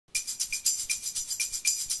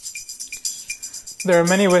There are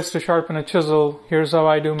many ways to sharpen a chisel. Here's how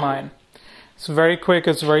I do mine. It's very quick,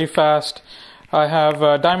 it's very fast. I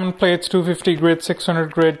have diamond plates, 250 grit,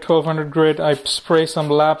 600 grit, 1200 grit. I spray some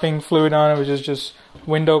lapping fluid on it, which is just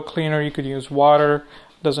window cleaner. You could use water,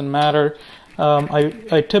 doesn't matter.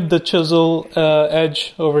 I tip the chisel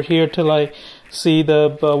edge over here till I see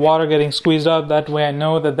the water getting squeezed out. That way I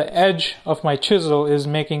know that the edge of my chisel is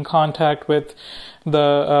making contact with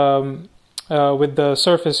the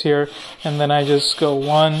surface here, and then I just go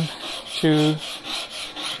 1, 2.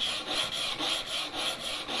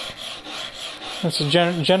 It's a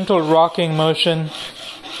gentle rocking motion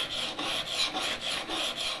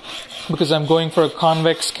because I'm going for a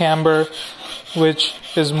convex camber, which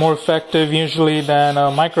is more effective usually than a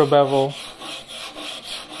micro bevel.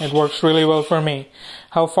 It works really well for me.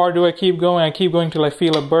 How far do I keep going? I keep going till I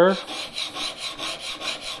feel a burr.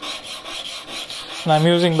 And I'm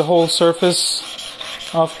using the whole surface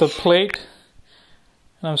of the plate,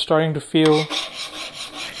 and I'm starting to feel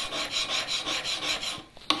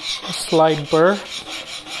a slight burr.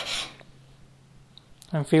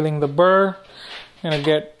 I'm feeling the burr. I'm going to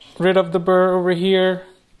get rid of the burr over here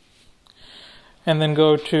and then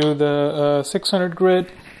go to the 600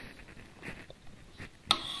 grit.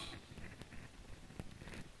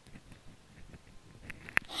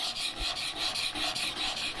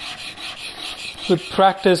 With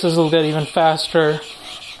practice, this will get even faster.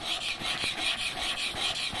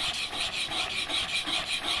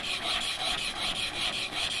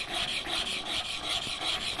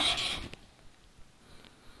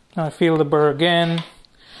 Now I feel the burr again.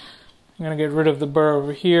 I'm going to get rid of the burr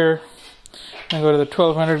over here and go to the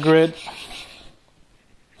 1200 grit.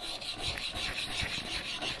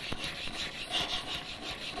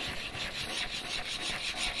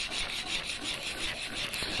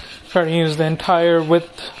 Try to use the entire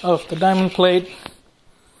width of the diamond plate,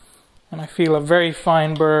 and I feel a very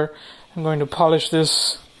fine burr. I'm going to polish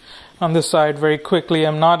this on this side very quickly.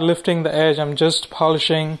 I'm not lifting the edge, I'm just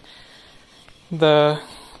polishing the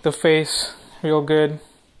face real good.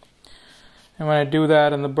 And when I do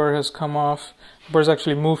that and the burr has come off, the burr's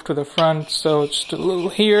actually moved to the front, so it's just a little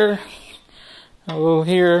here, a little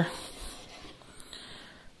here,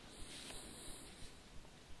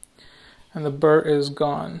 and the burr is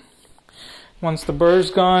gone. Once the burr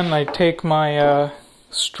is gone, I take my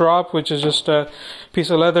strop, which is just a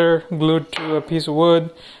piece of leather glued to a piece of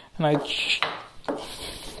wood, and I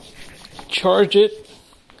charge it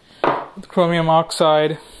with chromium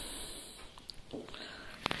oxide.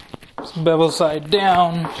 Bevel side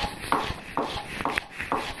down.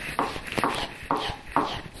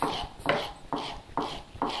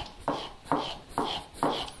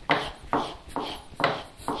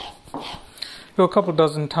 Go a couple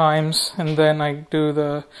dozen times, and then I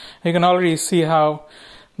do you can already see how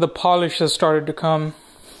the polish has started to come.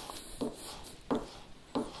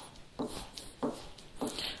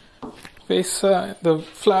 Face side, the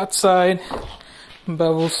flat side,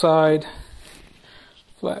 bevel side,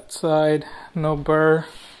 flat side, no burr.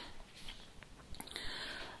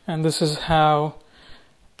 And this is how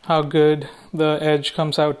good the edge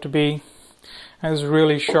comes out to be. And it's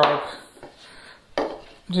really sharp.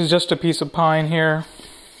 This is just a piece of pine here.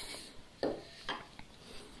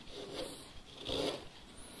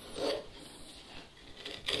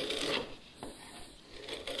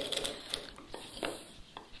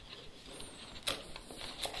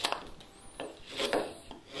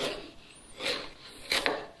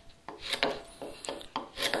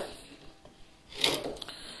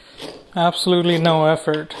 Absolutely no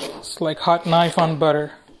effort. It's like hot knife on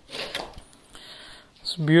butter.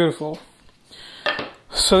 It's beautiful.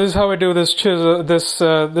 So this is how I do this chisel. This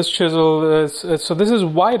chisel is, so this is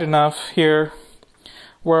wide enough here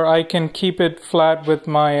where I can keep it flat with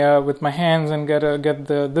my hands and get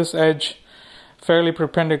this edge fairly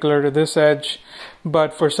perpendicular to this edge.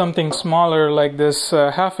 But for something smaller like this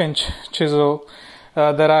half-inch chisel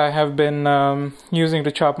that I have been using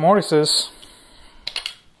to chop mortises,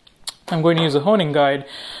 I'm going to use a honing guide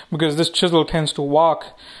because this chisel tends to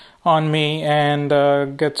walk on me and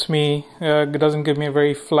doesn't give me a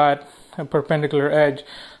very flat perpendicular edge.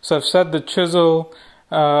 So I've set the chisel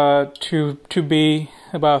to be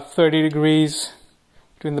about 30 degrees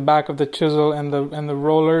between the back of the chisel and the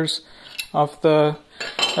rollers of the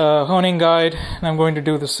honing guide, and I'm going to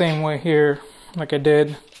do the same way here like I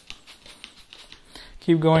did.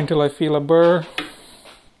 Keep going till I feel a burr.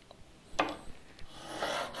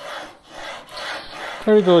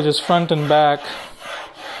 There we go, just front and back.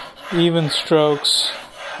 Even strokes,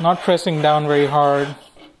 not pressing down very hard.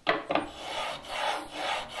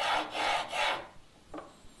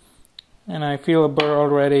 And I feel a burr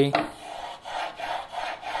already.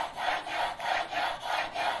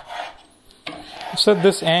 set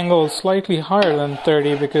this angle slightly higher than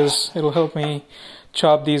 30 because it'll help me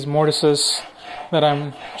chop these mortises that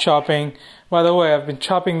I'm chopping. By the way, I've been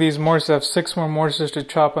chopping these mortises. I have 6 more mortises to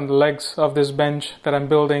chop on the legs of this bench that I'm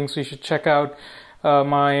building, so you should check out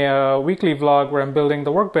my weekly vlog where I'm building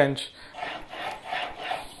the workbench.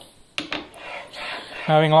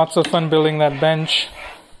 Having lots of fun building that bench.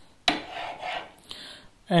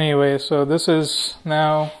 Anyway, so this is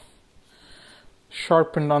now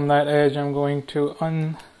sharpened on that edge. I'm going to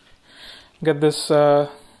get this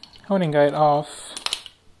honing guide off.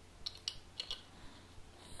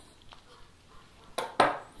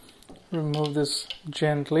 Remove this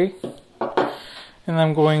gently, and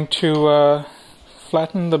I'm going to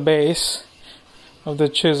flatten the base of the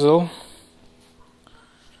chisel.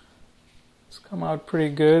 It's come out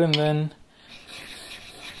pretty good, and then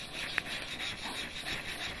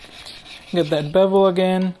get that bevel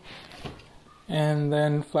again, and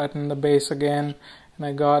then flatten the base again. And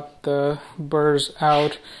I got the burrs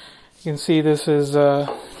out. You can see this is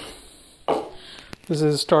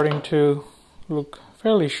starting to look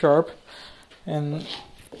fairly sharp, and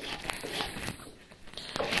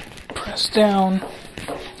press down.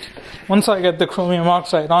 Once I get the chromium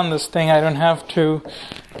oxide on this thing, I don't have to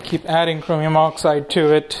keep adding chromium oxide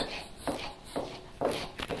to it.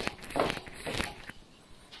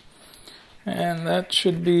 And that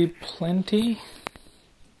should be plenty.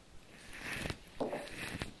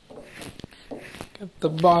 Get the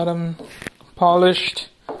bottom polished.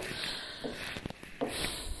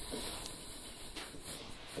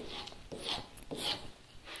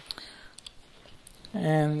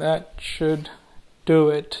 And that should do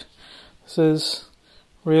it. This is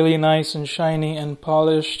really nice and shiny and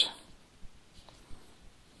polished.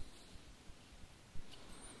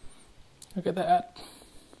 Look at that.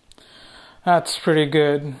 That's pretty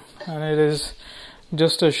good. And it is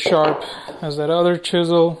just as sharp as that other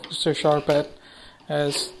chisel, just as sharp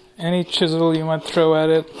as any chisel you might throw at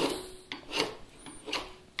it.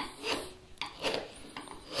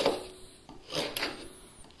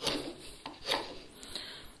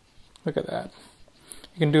 Look at that.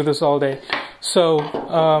 You can do this all day.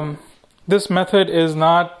 So this method is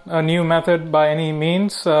not a new method by any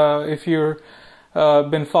means. If you've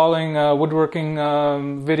been following woodworking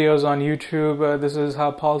videos on YouTube, this is how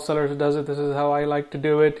Paul Sellers does it. This is how I like to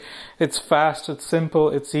do it. It's fast, it's simple,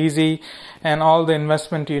 it's easy, and all the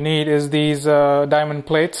investment you need is these diamond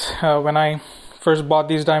plates. When I first bought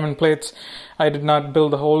these diamond plates, I did not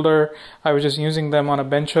build a holder. I was just using them on a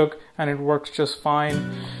bench hook, and it works just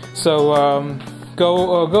fine. So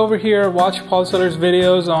go over here, watch Paul Sellers'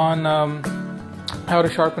 videos on how to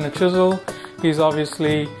sharpen a chisel. He's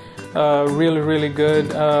obviously really good.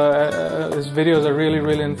 His videos are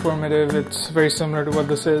really informative. It's very similar to what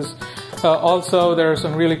this is. Also, there are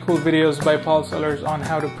some really cool videos by Paul Sellers on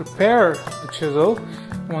how to prepare a chisel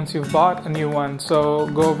once you've bought a new one. So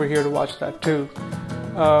go over here to watch that too.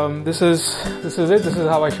 This is it. This is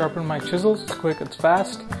how I sharpen my chisels. It's quick, it's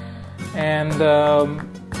fast, and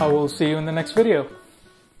I will see you in the next video.